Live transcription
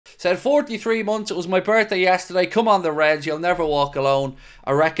Said 43 months, it was my birthday yesterday. Come on the Reds, you'll never walk alone. I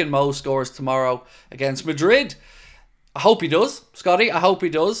reckon Mo scores tomorrow against Madrid. I hope he does, Scotty. I hope he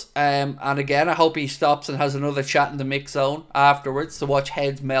does. And again, I hope he stops and has another chat in the mix zone afterwards to watch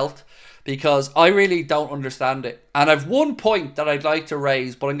heads melt, because I really don't understand it. And I've one point that I'd like to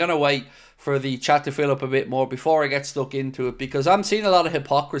raise, but I'm going to wait for the chat to fill up a bit more before I get stuck into it, because I'm seeing a lot of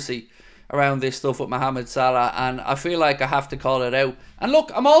hypocrisy around this stuff with Mohamed Salah, and I feel like I have to call it out. And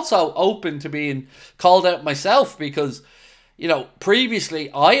look, I'm also open to being called out myself, because, you know, previously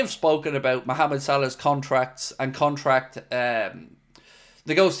I have spoken about Mohamed Salah's contracts and contract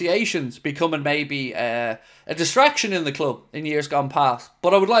negotiations becoming maybe a distraction in the club in years gone past.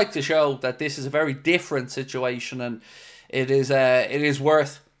 But I would like to show that this is a very different situation, and it is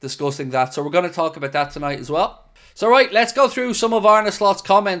worth discussing that. So we're going to talk about that tonight as well. So right, let's go through some of Arne Slot's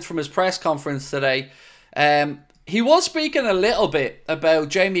comments from his press conference today. He was speaking a little bit about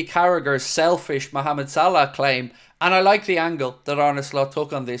Jamie Carragher's selfish Mohamed Salah claim, and I like the angle that Arne Slot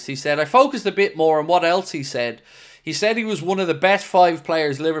took on this. He said, I focused a bit more on what else he said. He said he was one of the best 5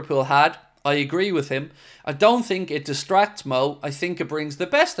 players Liverpool had. I agree with him. I don't think it distracts Mo. I think it brings the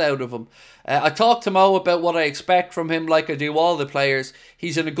best out of him. I talked to Mo about what I expect from him, like I do all the players.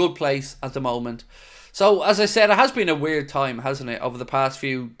 He's in a good place at the moment. So, as I said, it has been a weird time, hasn't it, over the past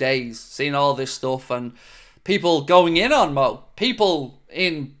few days, seeing all this stuff and people going in on Mo. People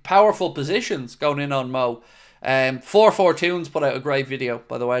in powerful positions going in on Mo. 442s put out a great video,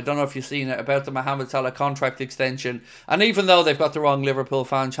 by the way. I don't know if you've seen it, about the Mohamed Salah contract extension. And even though they've got the wrong Liverpool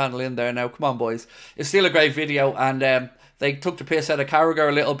fan channel in there now, come on boys, it's still a great video. And they took the piss out of Carragher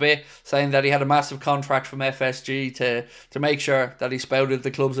a little bit, saying that he had a massive contract from FSG to make sure that he spouted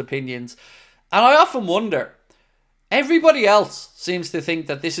the club's opinions. And I often wonder, everybody else seems to think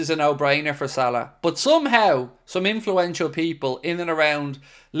that this is a no-brainer for Salah, but somehow some influential people in and around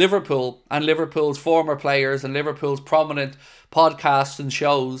Liverpool and Liverpool's former players and Liverpool's prominent podcasts and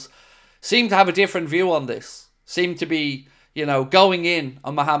shows seem to have a different view on this. Seem to be, you know, going in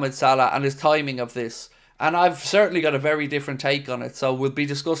on Mohamed Salah and his timing of this. And I've certainly got a very different take on it, so we'll be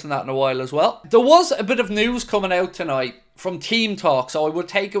discussing that in a while as well. There was a bit of news coming out tonight from Team Talk, so I would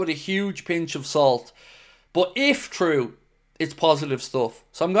take it with a huge pinch of salt. But if true, it's positive stuff.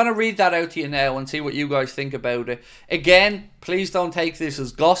 So I'm going to read that out to you now and see what you guys think about it. Again, please don't take this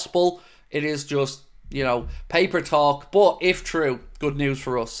as gospel. It is just, you know, paper talk. But if true, good news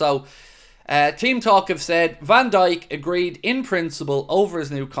for us. So Team Talk have said Van Dijk agreed in principle over his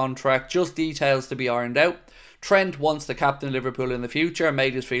new contract, just details to be ironed out. Trent wants to captain Liverpool in the future and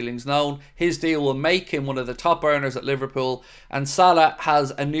made his feelings known. His deal will make him one of the top earners at Liverpool, and Salah has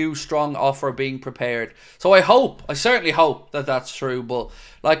a new strong offer being prepared. So I certainly hope that that's true, but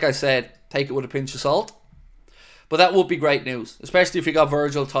like I said, take it with a pinch of salt. But that would be great news, especially if you got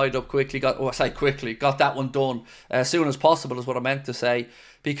Virgil tied up quickly. Got that one done as soon as possible is what I meant to say.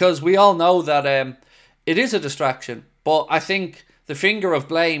 Because we all know that it is a distraction. But I think the finger of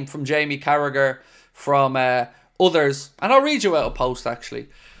blame from Jamie Carragher, from others, and I'll read you out a post actually.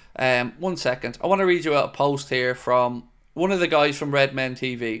 1 second. I want to read you out a post here from one of the guys from Red Men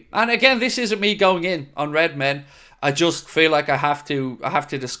TV. And again, this isn't me going in on Red Men. I just feel like I have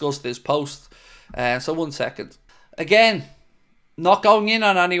to discuss this post. So 1 second. Again, not going in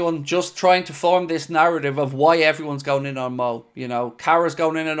on anyone, just trying to form this narrative of why everyone's going in on Mo. You know, Kara's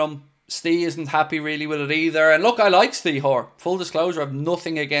going in on him. Steve isn't happy really with it either. And look, I like Steve Hoare. Full disclosure, I have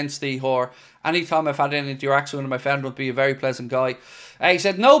nothing against Steve Hoare. Anytime I've had any interaction with him, I found him to be a very pleasant guy. He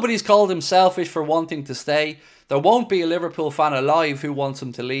said, nobody's called him selfish for wanting to stay. There won't be a Liverpool fan alive who wants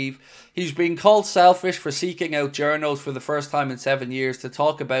him to leave. He's been called selfish for seeking out journos for the first time in 7 years to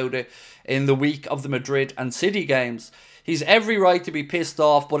talk about it in the week of the Madrid and City games. He's every right to be pissed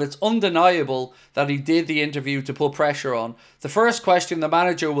off, but it's undeniable that he did the interview to put pressure on. The first question the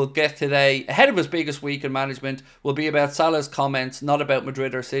manager will get today, ahead of his biggest week in management, will be about Salah's comments, not about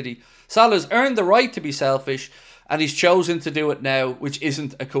Madrid or City. Salah's earned the right to be selfish, and he's chosen to do it now, which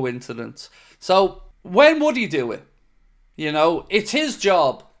isn't a coincidence. So, when would he do it? You know, it's his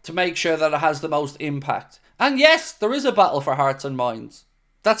job to make sure that it has the most impact. And yes, there is a battle for hearts and minds.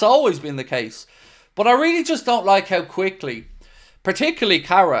 That's always been the case. But I really just don't like how quickly, particularly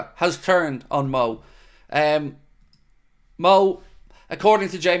Cara, has turned on Mo. Mo, according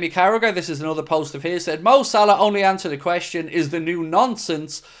to Jamie Carragher, this is another post of his, said, Mo Salah only answered the question, is the new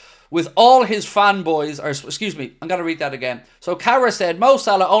nonsense with all his fanboys, or excuse me, I'm going to read that again. So Cara said, Mo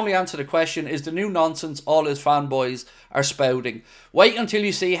Salah only answered the question, is the new nonsense all his fanboys are spouting. Wait until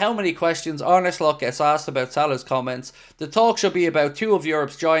you see how many questions Arne Slot gets asked about Salah's comments. The talk should be about two of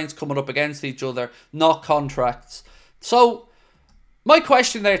Europe's giants coming up against each other, not contracts. So, my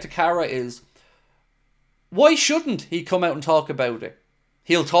question there to Carragher is, why shouldn't he come out and talk about it?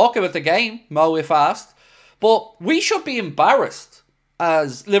 He'll talk about the game, Mo, if asked, but we should be embarrassed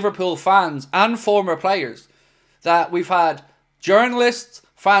as Liverpool fans and former players that we've had journalists,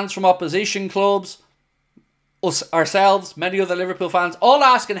 fans from opposition clubs, us ourselves, many other Liverpool fans, all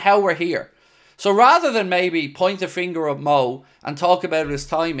asking how we're here. So rather than maybe point a finger at Mo and talk about his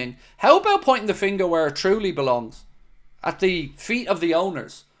timing, how about pointing the finger where it truly belongs? At the feet of the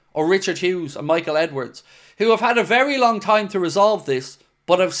owners, or Richard Hughes and Michael Edwards, who have had a very long time to resolve this,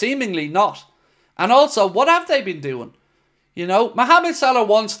 but have seemingly not. And also, what have they been doing? You know, Mohamed Salah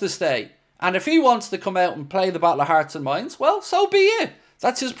wants to stay. And if he wants to come out and play the Battle of Hearts and Minds, well, so be it.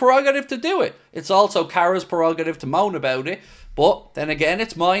 That's his prerogative to do it. It's also Carragher's prerogative to moan about it. But then again,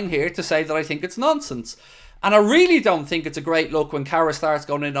 it's mine here to say that I think it's nonsense. And I really don't think it's a great look when Carragher starts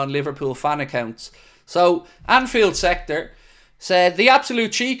going in on Liverpool fan accounts. So, Anfield Sector said, the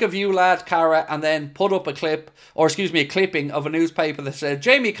absolute cheek of you, lad, Carragher, and then put up a clipping of a newspaper that said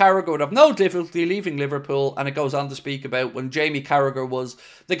Jamie Carragher would have no difficulty leaving Liverpool, and it goes on to speak about when Jamie Carragher was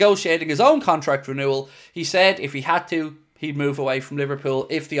negotiating his own contract renewal. He said if he had to, he'd move away from Liverpool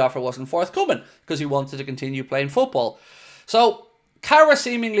if the offer wasn't forthcoming, because he wanted to continue playing football. So, Carragher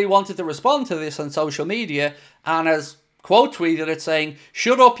seemingly wanted to respond to this on social media, and has quote tweeted it saying,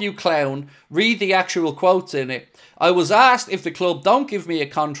 "Shut up, you clown, read the actual quotes in it. I was asked if the club don't give me a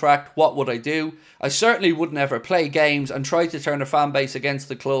contract, what would I do? I certainly wouldn't ever play games and try to turn a fan base against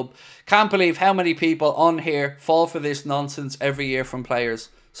the club. Can't believe how many people on here fall for this nonsense every year from players."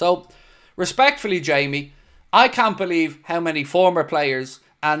 So, respectfully, Jamie, I can't believe how many former players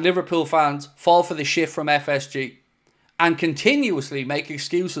and Liverpool fans fall for the shit from FSG and continuously make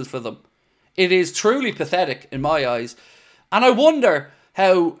excuses for them. It is truly pathetic in my eyes. And I wonder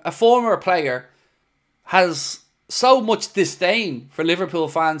how a former player has so much disdain for Liverpool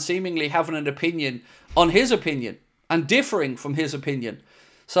fans seemingly having an opinion on his opinion and differing from his opinion.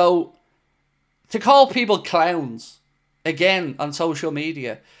 So, to call people clowns again on social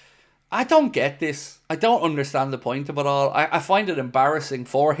media, I don't get this. I don't understand the point of it all. I find it embarrassing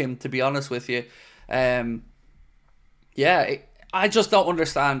for him, to be honest with you. I just don't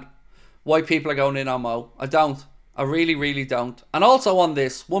understand why people are going in on Mo. I don't. I really, really don't. And also on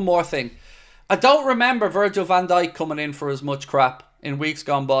this, one more thing. I don't remember Virgil van Dijk coming in for as much crap in weeks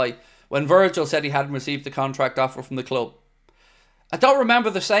gone by when Virgil said he hadn't received the contract offer from the club. I don't remember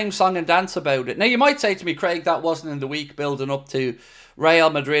the same song and dance about it. Now, you might say to me, Craig, that wasn't in the week building up to Real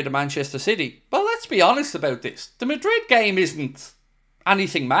Madrid and Manchester City. Well, let's be honest about this. The Madrid game isn't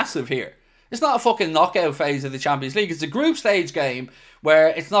anything massive here. It's not a fucking knockout phase of the Champions League. It's a group stage game where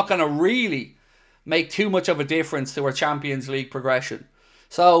it's not going to really make too much of a difference to our Champions League progression.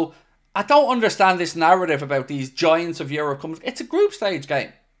 So, I don't understand this narrative about these giants of Europe. It's a group stage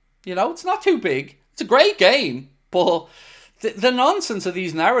game. You know, it's not too big. It's a great game. But the nonsense of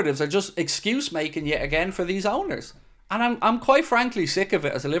these narratives are just excuse making yet again for these owners. And I'm quite frankly sick of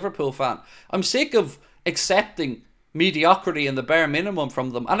it as a Liverpool fan. I'm sick of accepting mediocrity and the bare minimum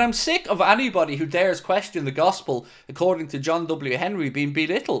from them. And I'm sick of anybody who dares question the gospel, according to John W. Henry, being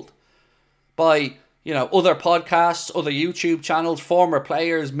belittled by, you know, other podcasts, other YouTube channels, former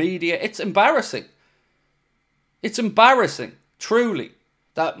players, media. It's embarrassing. It's embarrassing, truly,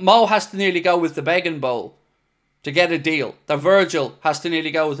 that Mo has to nearly go with the begging bowl to get a deal. That Virgil has to nearly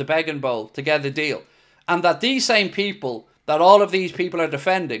go with the begging bowl to get a deal. And that these same people, that all of these people are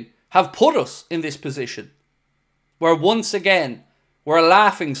defending, have put us in this position where once again we're a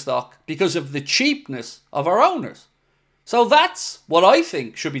laughingstock because of the cheapness of our owners. So that's what I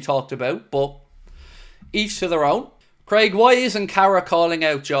think should be talked about, but each to their own. Craig, why isn't Carragher calling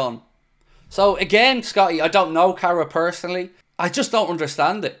out John? So again, Scotty, I don't know Carragher personally. I just don't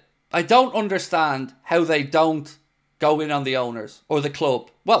understand it. I don't understand how they don't go in on the owners or the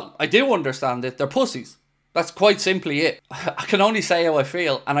club. Well, I do understand it. They're pussies. That's quite simply it. I can only say how I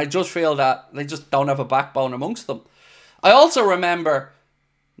feel, and I just feel that they just don't have a backbone amongst them. I also remember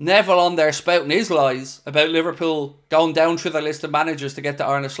Neville on there spouting his lies about Liverpool going down through the list of managers to get to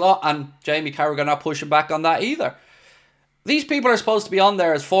Arne Slot, and Jamie Carragher not pushing back on that either. These people are supposed to be on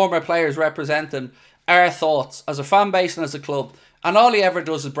there as former players representing our thoughts as a fan base and as a club, and all he ever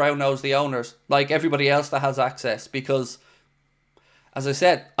does is brown-nose the owners, like everybody else that has access, because, as I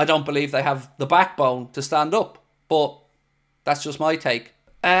said, I don't believe they have the backbone to stand up, but that's just my take.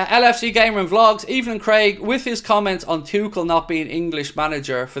 LFC Gamer and Vlogs, Evening Craig, with his comments on Tuchel not being English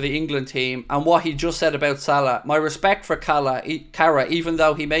manager for the England team and what he just said about Salah, my respect for Carragher, even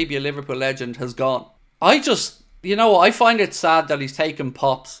though he may be a Liverpool legend, has gone. You know what, I find it sad that he's taking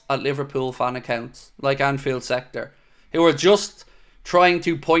pops at Liverpool fan accounts like Anfield Sector, who are just trying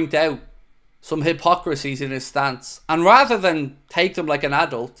to point out some hypocrisies in his stance. And rather than take them like an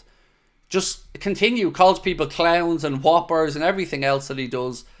adult, just calls people clowns and whoppers and everything else that he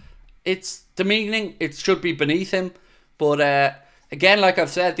does. It's demeaning. It should be beneath him. But again, like I've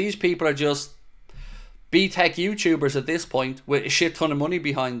said, these people are just B-Tech YouTubers at this point with a shit ton of money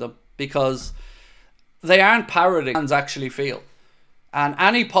behind them, because they aren't parroting fans actually feel. And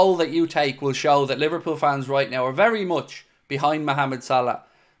any poll that you take will show that Liverpool fans right now are very much behind Mohamed Salah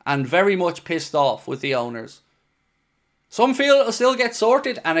and very much pissed off with the owners. Some feel it'll still get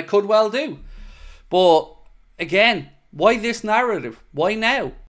sorted, and it could well do. But again, why this narrative? Why now?